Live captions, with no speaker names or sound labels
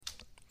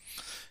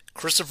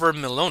Christopher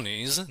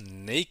Meloni's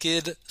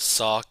naked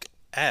sock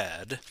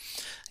ad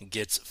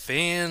gets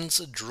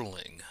fans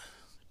drooling.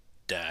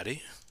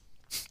 Daddy.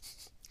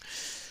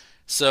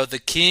 So the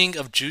king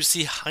of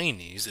juicy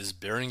heinies is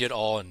bearing it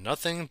all and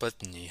nothing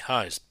but knee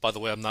highs. By the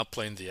way, I'm not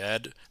playing the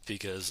ad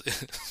because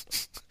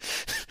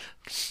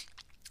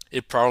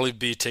it'd probably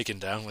be taken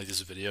down like this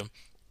video.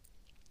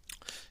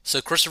 So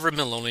Christopher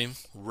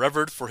Meloni,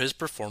 revered for his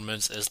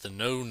performance as the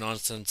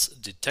no-nonsense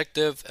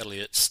detective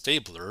Elliot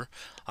Stabler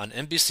on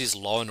NBC's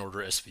Law and Order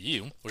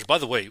SVU, which by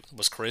the way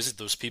was crazy.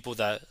 Those people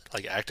that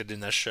acted in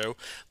that show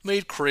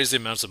made crazy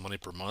amounts of money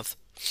per month.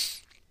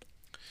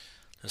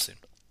 Let's see.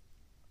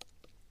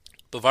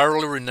 But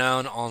virally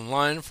renowned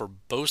online for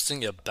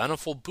boasting a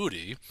bountiful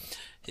booty,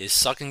 is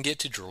sucking it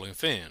to drooling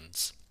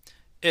fans.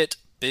 It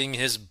being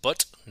his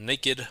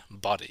butt-naked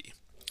body.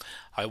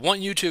 I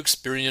want you to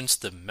experience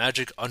the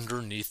magic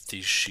underneath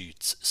these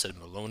sheets, said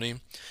Meloni,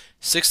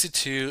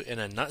 62, in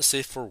a not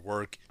safe for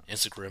work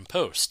Instagram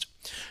post,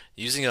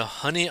 using a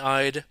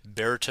honey-eyed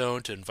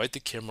baritone to invite the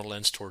camera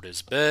lens toward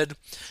his bed,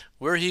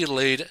 where he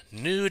laid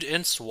nude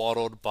and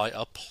swaddled by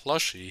a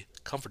plushy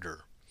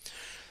comforter.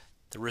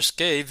 The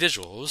risque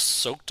visuals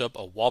soaked up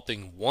a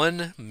whopping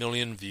 1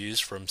 million views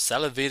from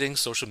salivating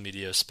social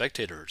media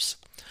spectators.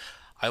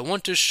 I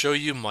want to show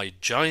you my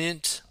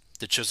giant,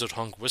 the chiseled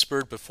hunk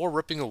whispered before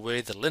ripping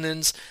away the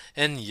linens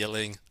and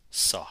yelling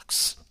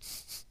socks.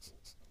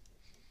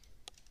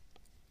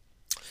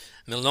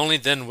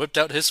 Meloni then whipped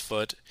out his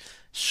foot,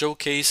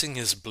 showcasing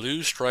his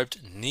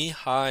blue-striped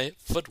knee-high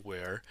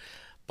footwear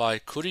by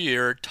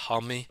couturier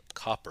Tommy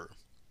Copper.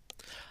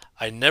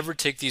 I never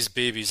take these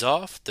babies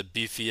off, the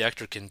beefy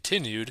actor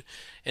continued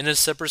in a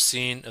separate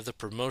scene of the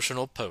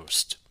promotional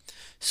post,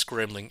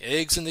 scrambling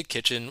eggs in the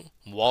kitchen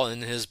while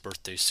in his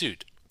birthday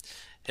suit.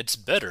 It's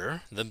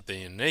better than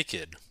being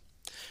naked.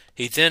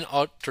 He then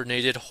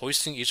alternated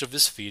hoisting each of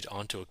his feet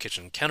onto a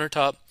kitchen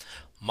countertop,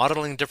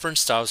 modeling different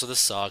styles of the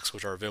socks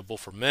which are available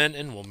for men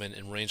and women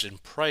and range in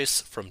price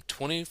from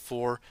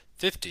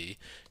 $24.50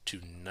 to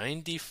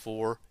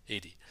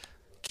 $94.80.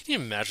 Can you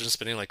imagine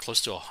spending close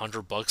to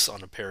 $100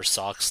 on a pair of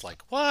socks?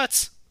 Like,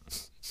 what?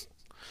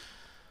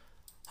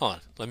 Hold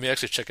on, let me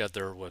actually check out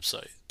their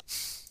website.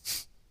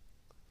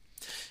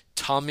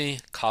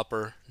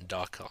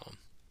 TommyCopper.com.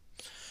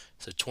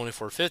 So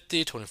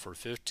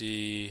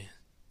 $24.50.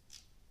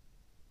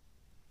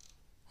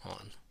 Hold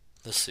on,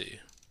 let's see.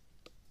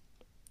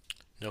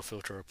 No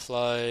filter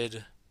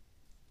applied.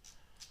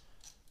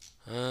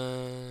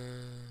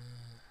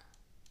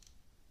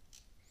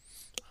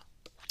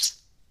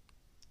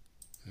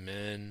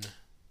 Men.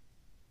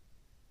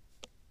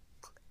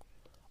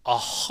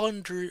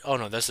 100. Oh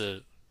no, that's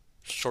a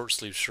short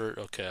sleeve shirt.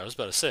 Okay, I was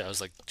about to say. I was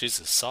like,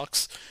 Jesus,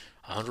 socks.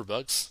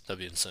 $100? That'd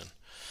be insane.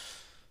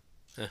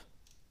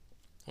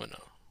 What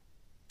no?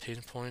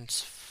 Pain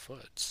points,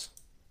 foot.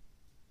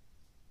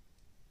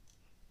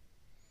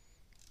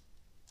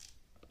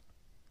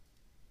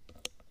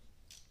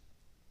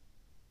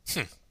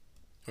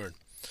 Weird.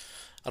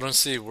 I don't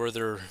see where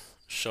they're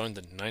showing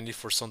the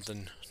 94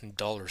 something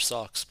dollar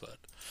socks, but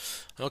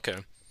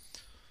okay.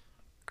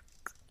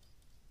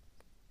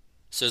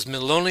 Says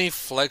Meloni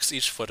flexed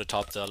each foot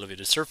atop the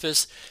elevated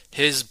surface.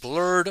 His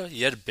blurred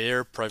yet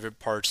bare private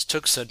parts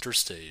took center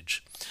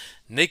stage.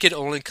 Naked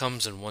only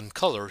comes in one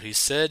color, he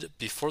said,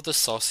 before the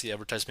saucy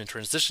advertisement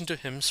transitioned to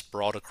him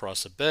sprawled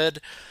across a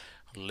bed,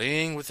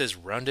 laying with his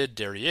rounded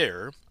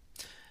derriere,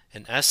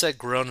 an asset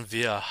grown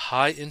via a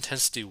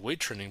high-intensity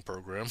weight training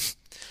program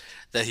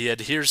that he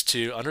adheres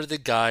to under the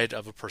guide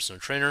of a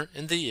personal trainer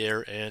in the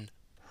air and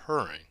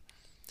purring.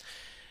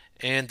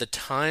 And the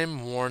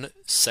time-worn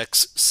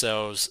sex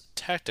sales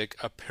tactic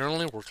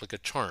apparently worked like a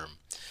charm.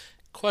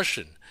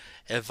 Question: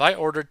 if I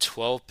order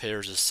 12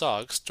 pairs of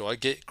socks, do I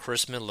get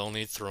Chris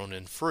Meloni thrown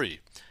in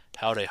free?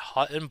 How'd a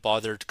hot and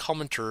bothered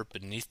commenter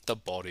beneath the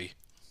body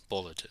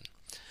bulletin.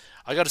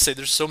 I gotta say,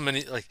 there's so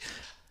many,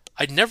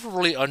 I never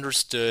really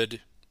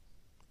understood,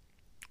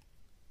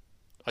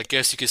 I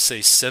guess you could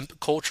say, simp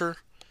culture,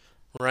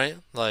 right?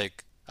 I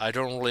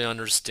don't really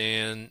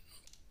understand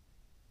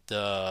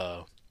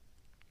the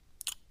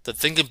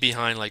thinking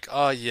behind,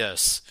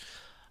 yes,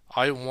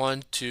 I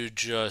want to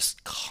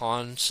just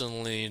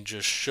constantly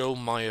just show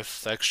my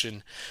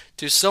affection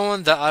to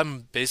someone that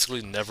I'm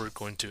basically never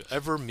going to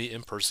ever meet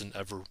in person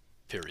ever,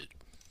 period.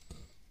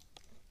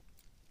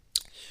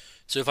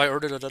 So if I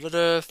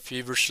order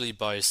feverishly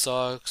buy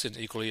socks, an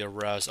equally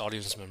aroused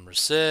audience member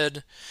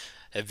said.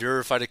 A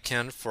verified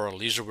account for a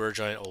leisurewear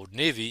giant Old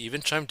Navy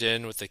even chimed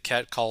in with the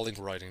cat-calling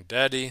writing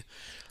daddy,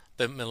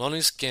 but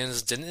Meloni's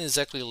skins didn't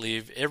exactly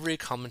leave every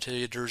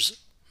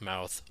commentator's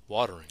mouth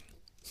watering.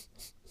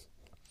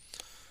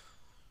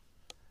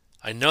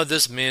 I know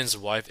this man's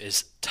wife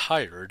is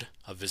tired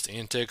of his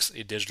antics,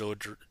 a digital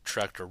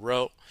tractor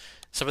wrote,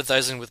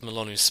 sympathizing with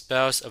Meloni's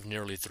spouse of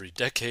nearly 3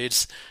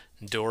 decades,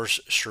 Doris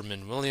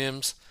Sherman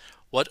Williams.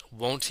 What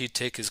won't he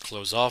take his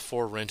clothes off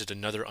for? Ranted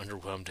another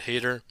underwhelmed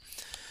hater.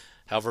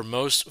 However,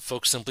 most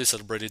folks simply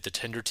celebrated the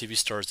tender TV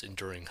star's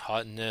enduring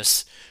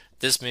hotness.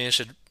 This man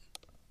should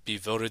be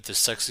voted the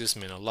sexiest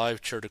man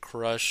alive, chair to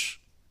crush.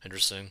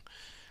 Interesting.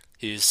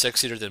 He is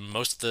sexier than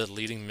most of the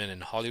leading men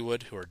in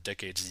Hollywood who are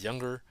decades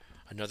younger.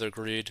 Another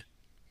agreed.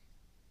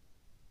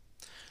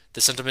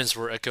 The sentiments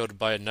were echoed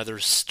by another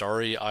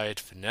starry-eyed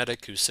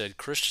fanatic who said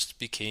Chris just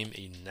became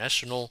a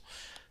national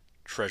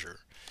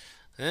treasure.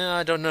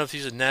 I don't know if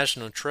he's a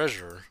national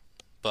treasure,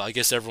 but I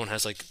guess everyone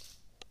has like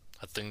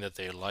a thing that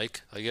they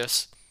like, I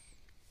guess.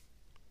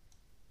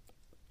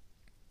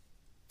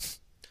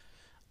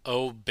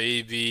 Oh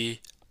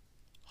baby,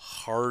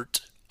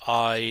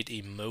 heart-eyed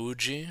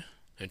emoji.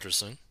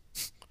 Interesting.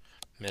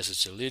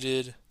 Message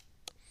deleted.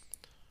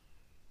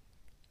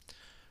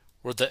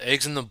 Were the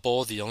eggs in the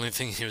bowl the only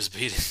thing he was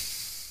beating?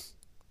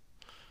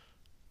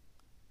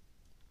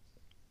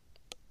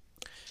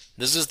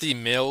 This is the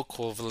male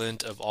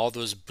equivalent of all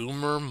those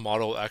boomer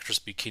model actress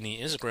bikini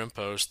Instagram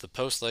posts the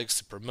post likes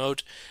to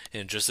promote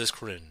and just as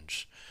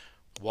cringe.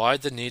 Why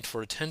the need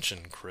for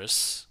attention,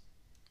 Chris?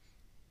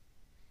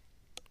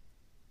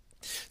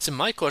 So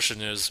my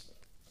question is,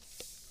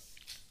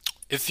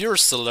 if you're a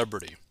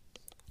celebrity,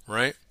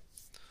 right?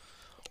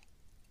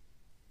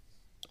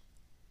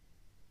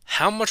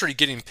 How much are you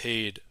getting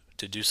paid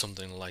to do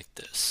something like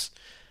this?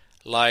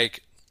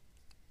 Like,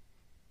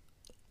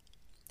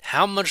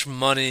 how much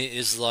money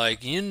is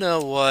like, you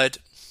know what?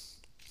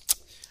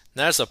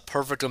 That's a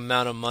perfect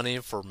amount of money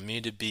for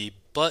me to be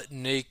butt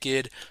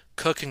naked,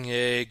 cooking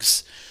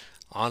eggs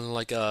on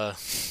like a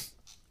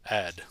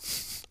ad.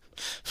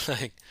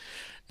 Like,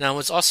 now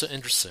what's also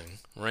interesting,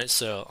 right?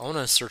 So I want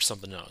to search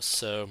something else.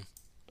 So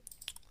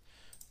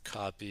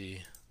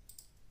copy,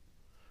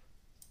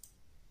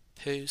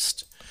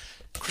 paste.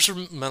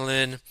 Christopher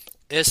Melon,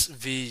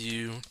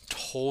 SVU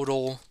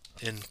total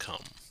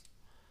income,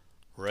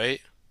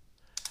 right?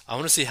 I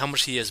want to see how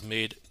much he has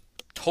made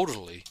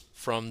totally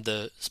from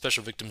the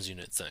Special Victims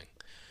Unit thing.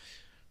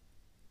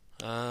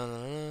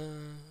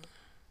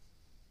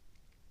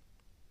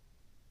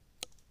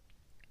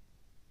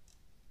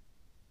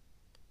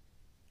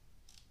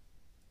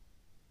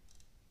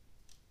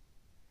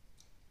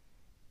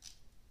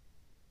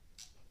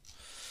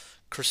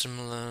 Christopher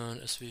Malone,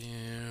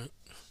 SVU,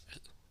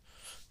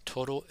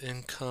 total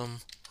income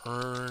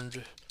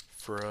earned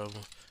from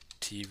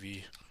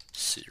TV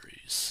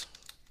series.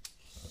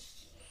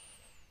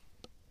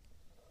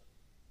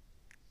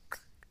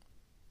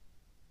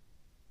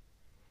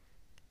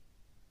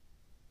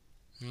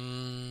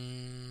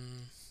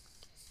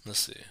 Let's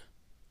see.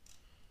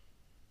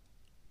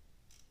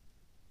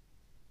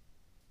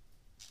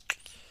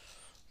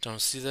 Don't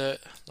see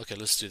that? Okay,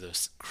 let's do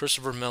this.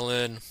 Christopher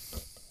Mellon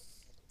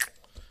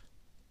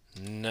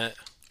net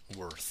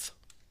worth.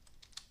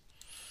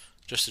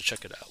 Just to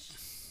check it out.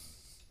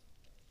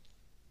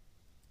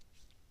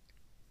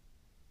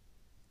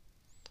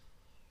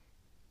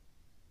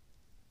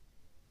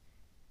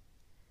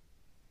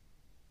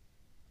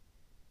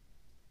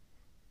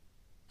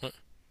 Huh.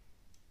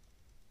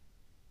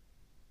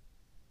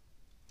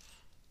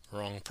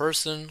 Wrong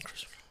person.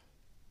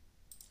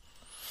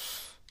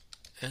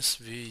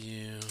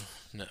 SVU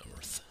net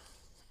worth.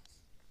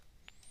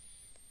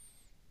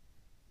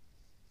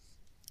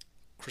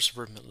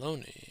 Christopher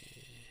Meloni.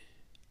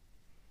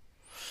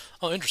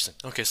 Oh, interesting.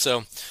 Okay,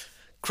 so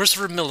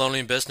Christopher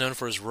Meloni, best known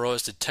for his role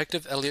as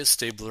Detective Elliot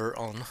Stabler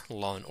on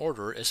Law and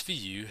Order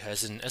 (SVU),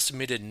 has an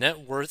estimated net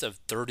worth of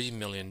 $30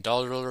 million,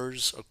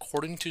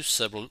 according to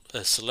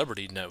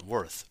Celebrity Net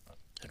Worth.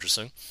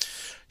 Interesting.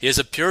 He has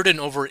appeared in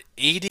over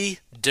 80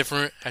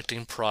 different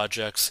acting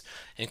projects,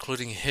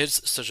 including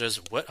hits such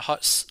as Wet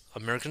Hot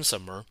American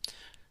Summer,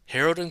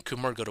 Harold and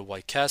Kumar Go to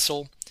White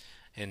Castle,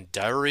 and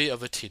Diary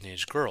of a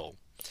Teenage Girl.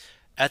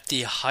 At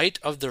the height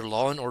of their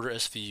Law and Order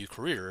SVU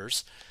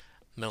careers,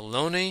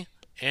 Meloni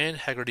and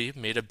Haggerty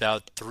made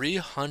about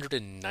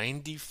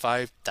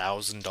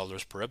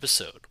 $395,000 per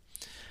episode.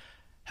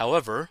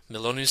 However,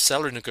 Meloni's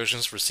salary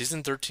negotiations for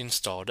season 13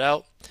 stalled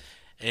out,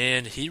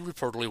 and he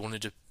reportedly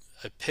wanted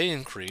a pay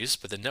increase,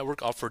 but the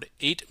network offered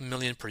 $8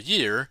 million per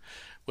year,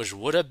 which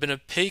would have been a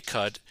pay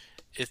cut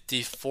if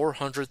the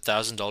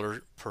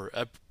 $400,000 per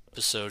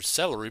episode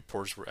salary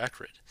reports were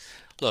accurate.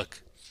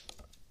 Look,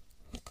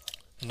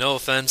 no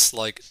offense,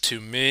 like to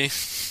me,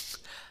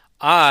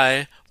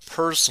 I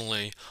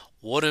personally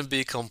wouldn't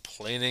be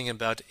complaining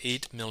about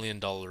 $8 million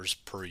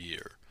per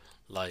year.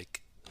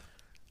 Like,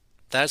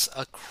 that's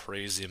a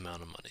crazy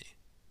amount of money.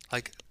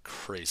 Like,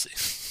 crazy.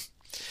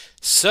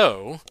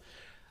 So,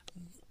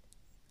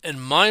 in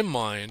my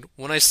mind,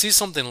 when I see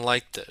something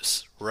like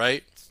this,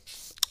 right,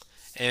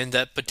 and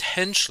that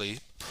potentially,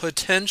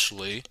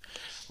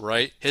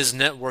 right, his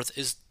net worth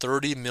is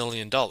 $30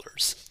 million,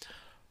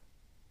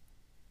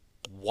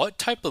 what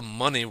type of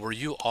money were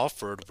you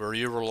offered where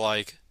you were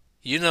like,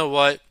 you know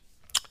what,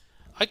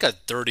 I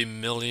got 30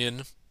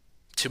 million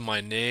to my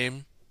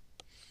name.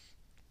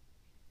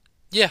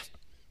 Yeah,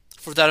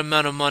 for that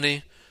amount of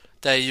money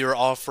that you're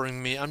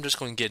offering me, I'm just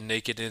going to get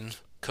naked and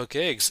cook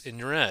eggs in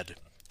your ad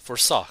for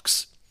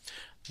socks.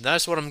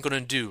 That's what I'm going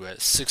to do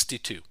at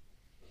 62.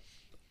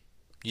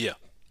 Yeah.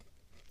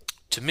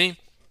 To me,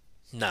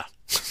 nah.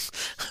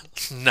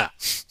 Nah.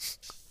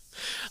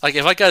 Like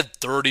if I got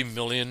 30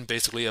 million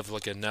basically of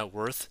like a net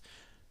worth,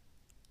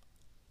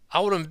 I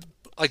wouldn't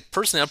like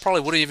personally. I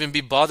probably wouldn't even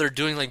be bothered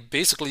doing like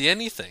basically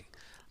anything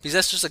because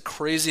that's just a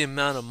crazy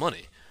amount of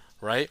money,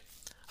 right?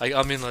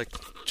 I mean, like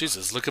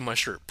Jesus, look at my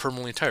shirt,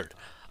 permanently tired.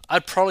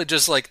 I'd probably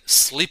just like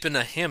sleep in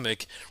a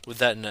hammock with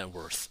that net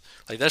worth.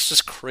 Like that's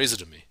just crazy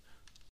to me.